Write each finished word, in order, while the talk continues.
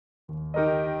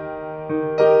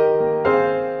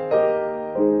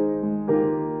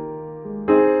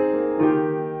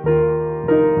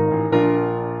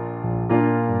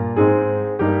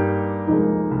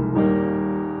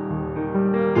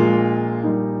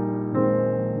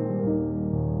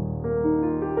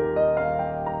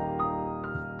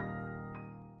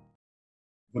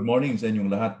Good morning sa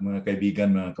inyong lahat, mga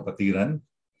kaibigan, mga kapatiran.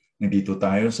 Nandito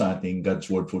tayo sa ating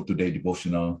God's Word for Today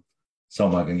devotional sa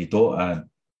umagang ito at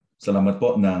salamat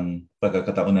po ng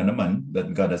pagkakataon na naman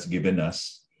that God has given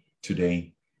us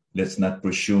today. Let's not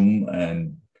presume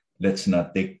and let's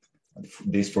not take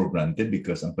this for granted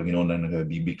because ang Panginoon ang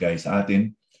nagbibigay sa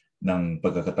atin ng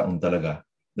pagkakataon talaga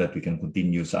that we can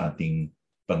continue sa ating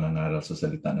pangangaral sa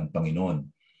salita ng Panginoon.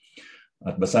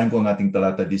 At basahin ko ang ating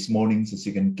talata this morning sa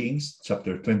 2 Kings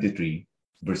chapter 23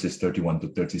 verses 31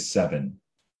 to 37.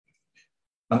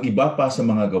 Ang iba pa sa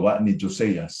mga gawa ni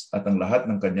Josias at ang lahat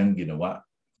ng kanyang ginawa,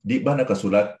 di ba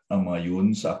nakasulat ang mga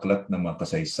yun sa aklat ng mga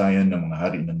kasaysayan ng mga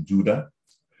hari ng Juda?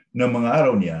 Noong mga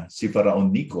araw niya, si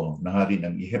Faraon Necho na hari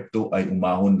ng Ehipto ay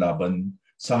umahon laban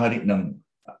sa hari ng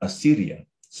Assyria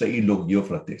sa ilog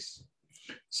Euphrates.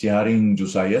 Si Haring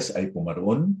Josias ay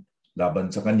pumaroon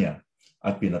laban sa kanya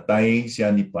at pinatay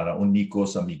siya ni Faraon Necho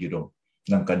sa Megiddo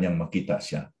nang kanyang makita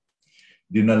siya.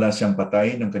 Dinala siyang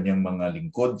patay ng kanyang mga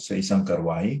lingkod sa isang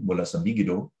karwahe mula sa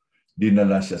Megiddo,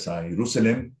 dinala siya sa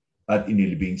Jerusalem at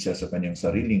inilibing siya sa kanyang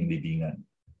sariling libingan.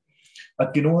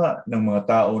 At kinuha ng mga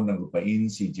tao ng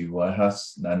lupain si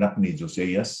Jehoahaz na anak ni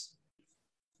Josias,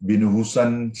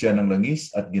 binuhusan siya ng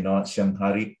langis at ginawa siyang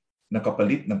hari na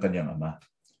kapalit ng kanyang ama.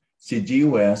 Si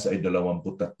Jehoahaz ay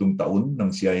 23 taon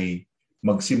nang siya ay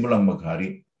magsimulang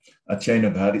maghari at siya ay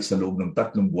naghari sa loob ng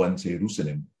 3 buwan sa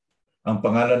Jerusalem. Ang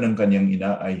pangalan ng kanyang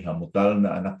ina ay Hamutal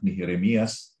na anak ni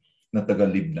Jeremias na taga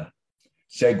Libna.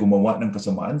 Siya ay gumawa ng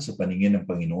kasamaan sa paningin ng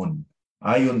Panginoon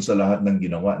ayon sa lahat ng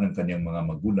ginawa ng kanyang mga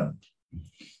magulang.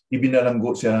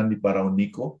 Ibinalanggo siya ni Faraon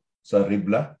Necho sa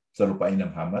Ribla sa lupain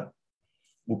ng Hamat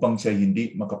upang siya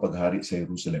hindi makapaghari sa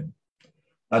Jerusalem.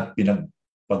 At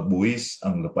pinagpagbuwis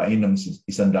ang lupain ng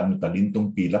 100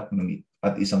 talintong pilak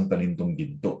at 1 talintong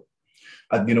ginto.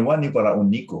 At ginawa ni Faraon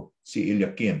Necho si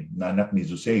Eliakim na anak ni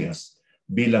Josias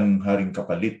bilang haring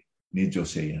kapalit ni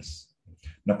Josias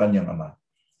na kanyang ama.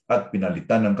 At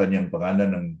pinalitan ang kanyang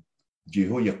pangalan ng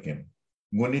Jehoiakim.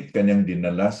 Ngunit kanyang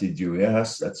dinala si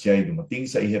Jehoahaz at siya ay dumating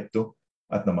sa Ehipto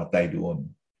at namatay doon.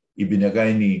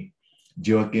 Ibinigay ni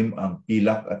Jehoiakim ang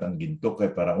pilak at ang ginto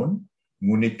kay Faraon,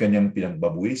 ngunit kanyang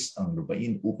pinagbabuwis ang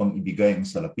lupain upang ibigay ang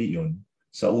salapi iyon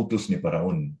sa utos ni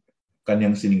Faraon.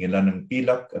 Kanyang siningilan ng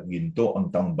pilak at ginto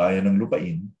ang taong bayan ng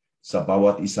lupain sa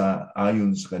bawat isa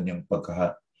ayon sa kanyang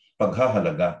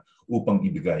paghahalaga upang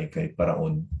ibigay kay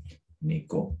Faraon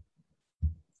Necho.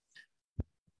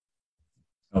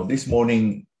 Now this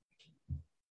morning,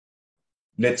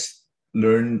 let's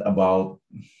learn about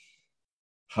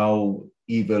how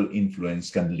evil influence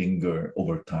can linger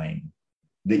over time.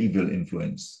 The evil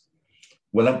influence.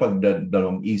 Walang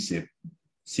pagdadalawang isip,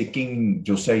 si King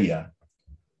Josiah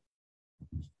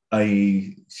ay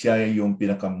siya yung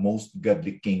pinaka-most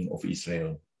godly king of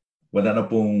Israel. Wala na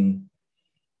pong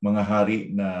mga hari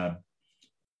na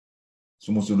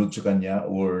sumusunod sa kanya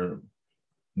or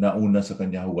nauna sa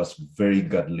kanya who was very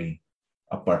godly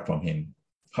apart from him.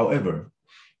 However,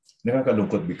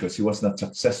 nakakalungkot because he was not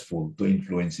successful to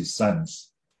influence his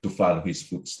sons to follow his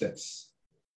footsteps.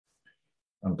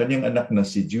 Ang kanyang anak na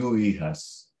si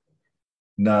Jehoahaz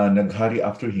na naghari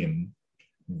after him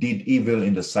did evil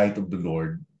in the sight of the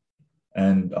Lord.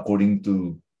 And according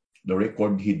to the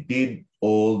record, he did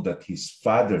all that his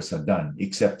fathers had done,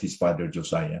 except his father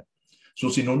Josiah.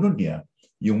 So sinunod niya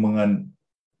yung mga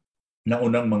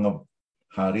naunang mga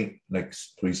hari, like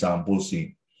for example,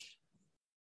 si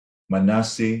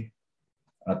Manasseh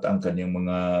at ang kanyang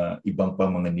mga ibang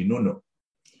pang mga ninuno.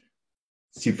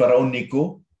 Si Faraon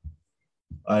Necho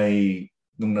ay,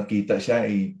 nung nakita siya,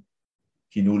 ay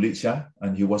hinuli siya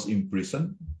and he was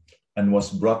imprisoned and was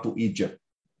brought to Egypt.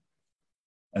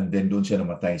 And then doon siya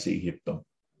namatay sa Ehipto.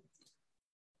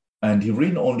 And he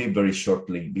reigned only very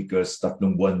shortly because 3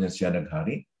 buwan na siya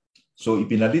naghari. So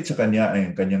ipinalit sa kanya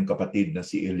ay ang kanyang kapatid na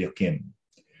si Eliakim.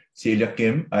 Si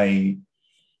Eliakim ay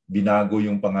binago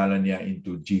yung pangalan niya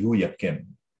into Jehoiakim.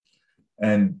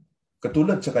 And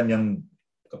katulad sa kanyang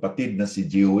kapatid na si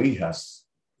Jehoahaz,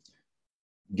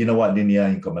 ginawa din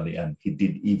niya yung kamalian. He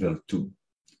did evil too.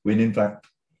 When in fact,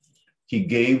 he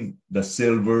gave the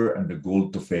silver and the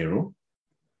gold to Pharaoh.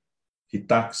 He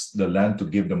taxed the land to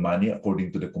give the money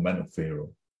according to the command of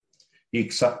Pharaoh. He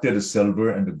exacted the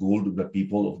silver and the gold of the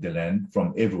people of the land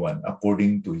from everyone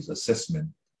according to his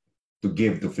assessment to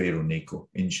give to Pharaoh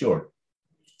Necho. In short,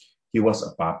 He was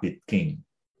a puppet king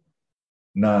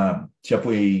na siya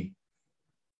po ay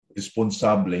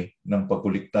responsable ng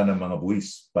pagkulikta ng mga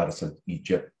buwis para sa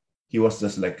Egypt. He was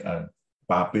just like a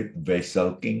puppet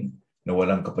vessel king na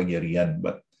walang kapangyarihan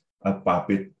but a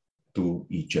puppet to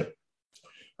Egypt.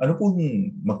 Ano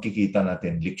pong makikita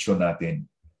natin, leksyon natin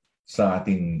sa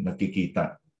ating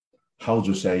nakikita? How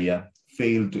Josiah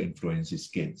failed to influence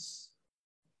his kids.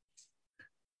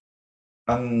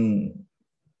 Ang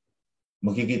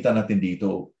makikita natin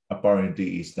dito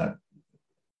apparently is that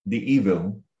the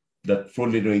evil that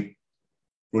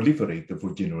proliferated for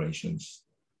generations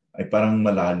ay parang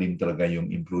malalim talaga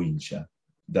yung impluensya.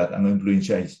 That ang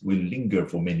impluensya will linger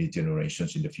for many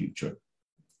generations in the future.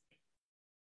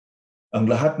 Ang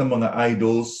lahat ng mga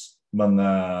idols, mga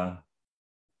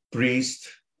priest,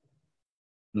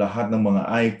 lahat ng mga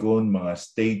icon, mga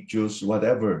statues,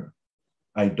 whatever,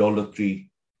 idolatry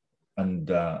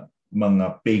and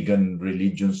mga pagan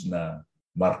religions na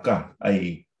marka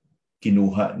ay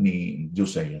kinuha ni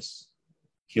Josiah.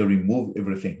 He removed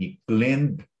everything. He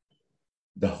cleaned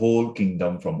the whole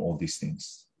kingdom from all these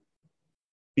things.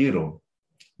 Pero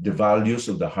the values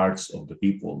of the hearts of the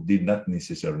people did not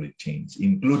necessarily change,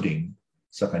 including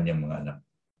sa kanyang mga anak.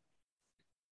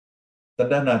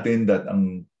 Tandaan natin that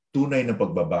ang tunay na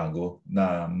pagbabago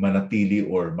na manatili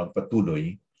or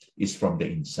magpatuloy is from the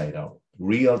inside out.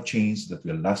 Real change that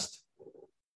will last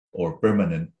or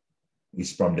permanent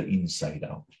is from the inside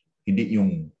out. Hindi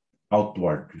yung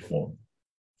outward reform.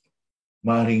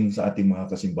 Maring sa ating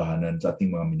mga kasimbahanan, sa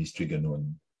ating mga ministry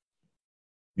ganun.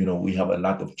 You know, we have a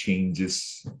lot of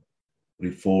changes,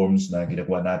 reforms na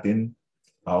ginagawa natin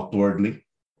outwardly,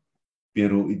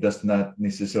 pero it does not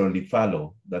necessarily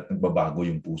follow that nagbabago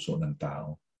yung puso ng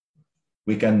tao.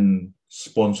 We can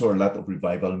sponsor a lot of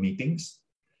revival meetings.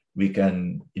 We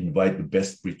can invite the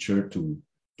best preacher to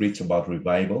preach about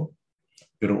revival.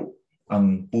 Pero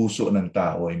ang puso ng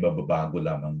tao ay mababago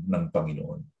lamang ng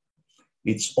Panginoon.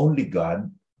 It's only God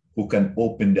who can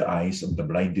open the eyes of the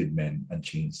blinded men and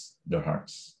change their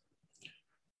hearts.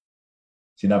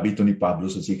 Sinabi ito ni Pablo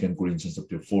sa 2 Corinthians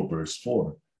 4 verse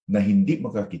 4 na hindi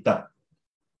makakita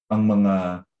ang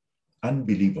mga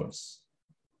unbelievers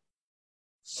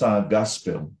sa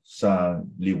gospel, sa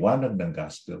liwanag ng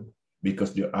gospel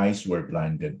because their eyes were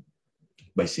blinded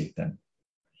by Satan.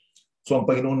 So ang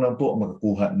Panginoon lang po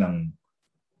makakuha ng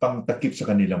pangtakip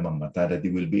sa kanilang mga mata that they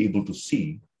will be able to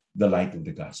see the light of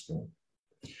the gospel.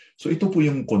 So ito po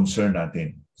yung concern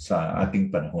natin sa ating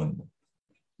panahon.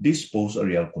 This pose a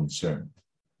real concern.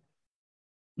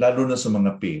 Lalo na sa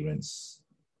mga parents.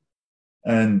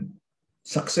 And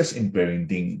success in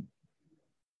parenting,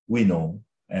 we know,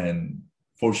 and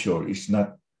for sure, is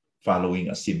not following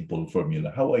a simple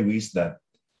formula. How I wish that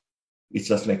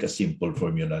it's just like a simple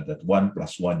formula that 1 +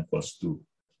 1 = 2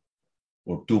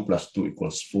 or 2 + 2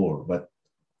 = 4. But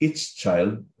each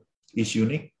child is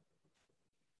unique.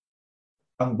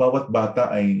 Ang bawat bata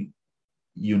ay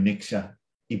unique siya.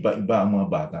 Iba-iba ang mga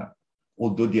bata.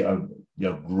 Although they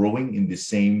are growing in the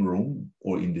same room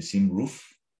or in the same roof,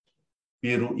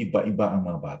 pero iba-iba ang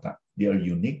mga bata. They are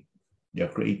unique. They are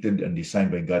created and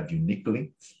designed by God uniquely.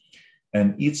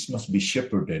 And each must be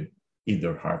shepherded in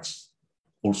their hearts,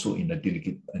 also in a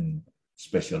delicate and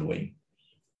special way.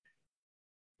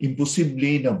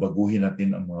 Imposible na baguhin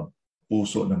natin ang mga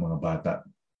puso ng mga bata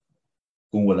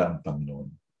kung wala ang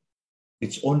Panginoon.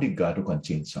 It's only God who can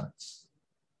change hearts.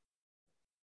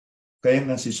 Kaya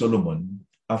nga si Solomon,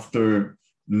 after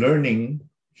learning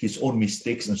his own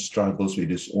mistakes and struggles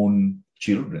with his own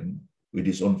children, with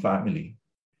his own family,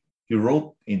 he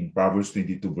wrote in Proverbs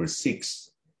 22 verse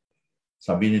 6,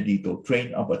 sabi niya dito,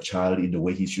 train up a child in the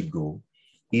way he should go.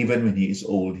 Even when he is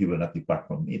old, he will not depart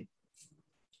from it.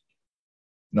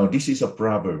 Now, this is a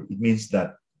proverb. It means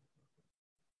that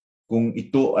kung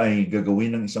ito ay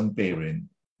gagawin ng isang parent,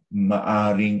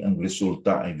 maaring ang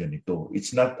resulta ay ganito.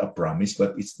 It's not a promise,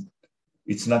 but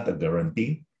it's not a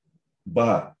guarantee.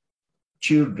 But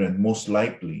children most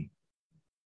likely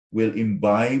will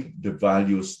imbibe the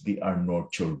values they are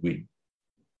nurtured with.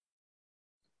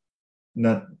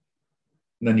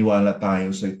 Naniwala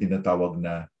tayo sa tinatawag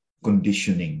na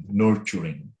conditioning,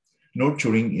 nurturing.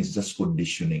 Nurturing is just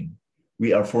conditioning.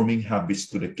 We are forming habits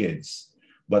to the kids.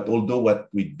 But although what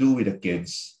we do with the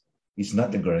kids is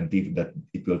not a guarantee that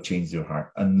it will change their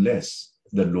heart unless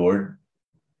the Lord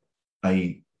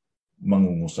ay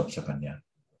mangungusap sa Kanya.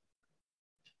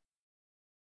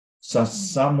 Sa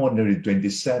Psalm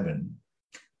 127,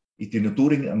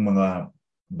 itinuturing ang mga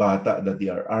bata that they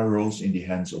are arrows in the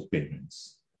hands of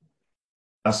parents.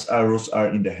 As arrows are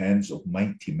in the hands of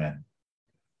mighty men,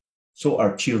 so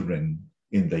are children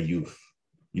in the youth.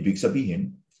 Ibig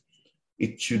sabihin,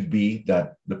 it should be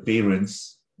that the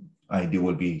parents, they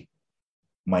will be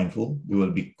mindful, they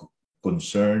will be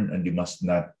concerned, and they must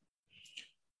not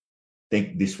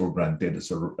take this for granted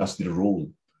as the role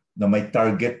na may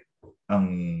target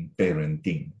ang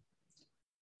parenting.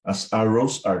 As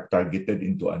arrows are targeted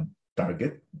into a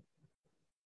target,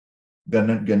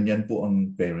 ganyan po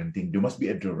ang parenting. There must be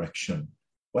a direction.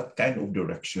 What kind of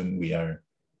direction we are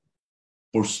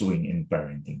pursuing in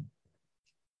parenting?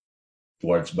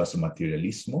 Towards ba sa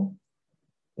materialismo?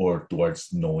 Or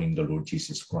towards knowing the Lord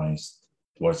Jesus Christ?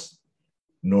 Towards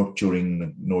nurture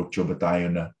ba tayo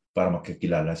na para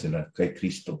makikilala sila kay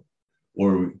Kristo?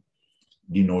 Or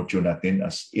dinurture natin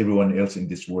as everyone else in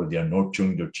this world, they are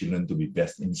nurturing their children to be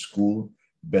best in school,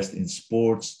 best in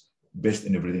sports, best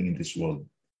in everything in this world,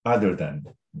 other than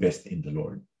best in the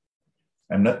Lord.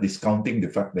 I'm not discounting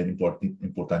the fact that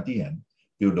importante yan,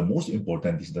 pero the most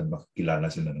important is that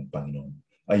makikilala sila ng Panginoon.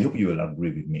 I hope you will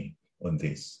agree with me on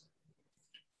this.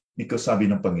 Because sabi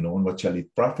ng Panginoon, what shall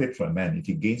it profit for a man if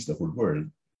he gains the whole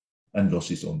world and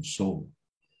loses his own soul?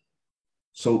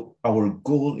 So our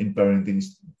goal in parenting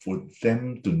is for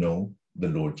them to know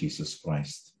the Lord Jesus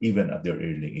Christ, even at their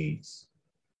early age.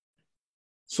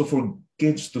 So for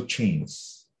kids to change,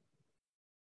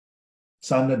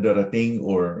 sana darating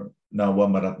or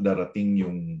nawa darating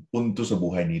yung punto sa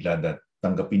buhay nila that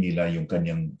tanggapin nila yung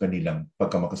kanilang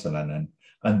pagkamakasalanan,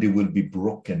 and they will be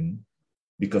broken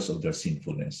because of their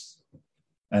sinfulness.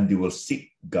 And they will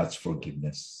seek God's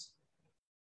forgiveness.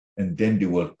 And then they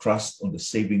will trust on the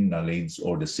saving knowledge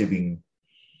or the saving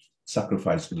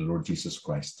sacrifice of the Lord Jesus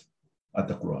Christ at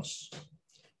the cross.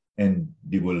 And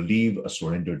they will live a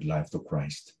surrendered life to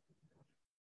Christ.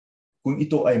 Kung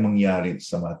ito ay mangyari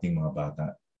sa ating mga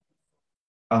bata,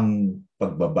 ang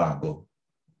pagbabago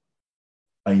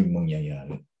ay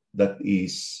mangyayari. That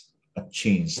is a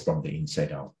change from the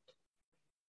inside out.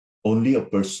 Only a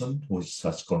person who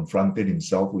has confronted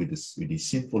himself with his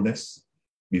sinfulness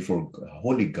before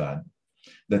holy God,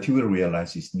 that he will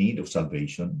realize his need of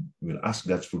salvation, he will ask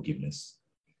God's forgiveness,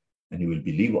 and he will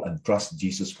believe and trust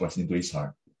Jesus Christ into his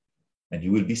heart, and he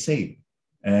will be saved.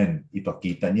 And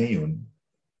ipakita niya yun,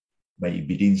 may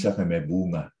ebidensya kay may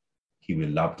bunga. He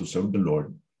will love to serve the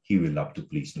Lord. He will love to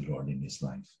please the Lord in his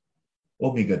life.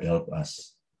 Oh, may God help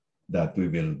us that we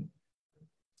will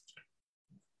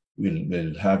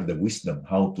have the wisdom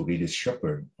how to really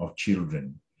shepherd our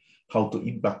children, how to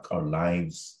impact our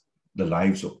lives, the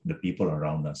lives of the people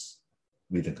around us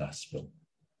with the gospel.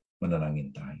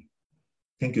 Manalangin tayo.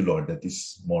 Thank you, Lord, that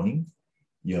this morning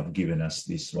you have given us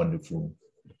this wonderful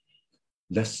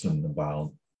lesson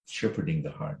about shepherding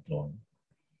the heart, Lord.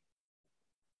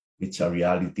 It's a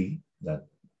reality that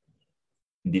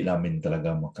hindi namin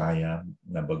talaga makaya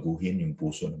na baguhin yung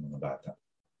puso ng mga bata.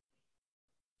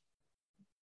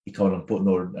 Ikaw lang po,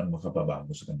 Lord, ang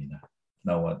makababago sa kanila.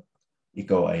 Nawat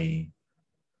ikaw ay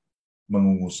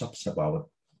mangungusap sa bawat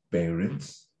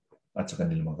parents at sa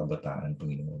kanilang mga kabataan,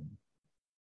 Panginoon.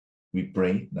 We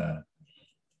pray na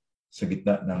sa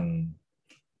gitna ng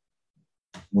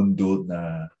mundo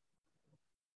na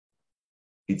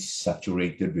it's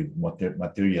saturated with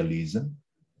materialism,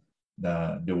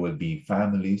 na there will be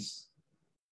families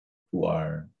who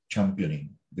are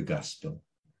championing the gospel,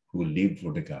 who live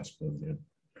for the gospel.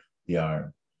 They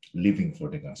are living for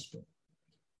the gospel.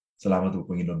 Salamat po,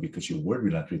 Panginoon, because your word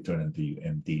will not return unto you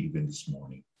empty even this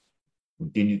morning.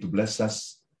 Continue to bless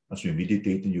us as we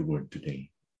meditate on your word today.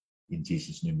 In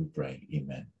Jesus' name we pray.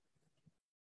 Amen.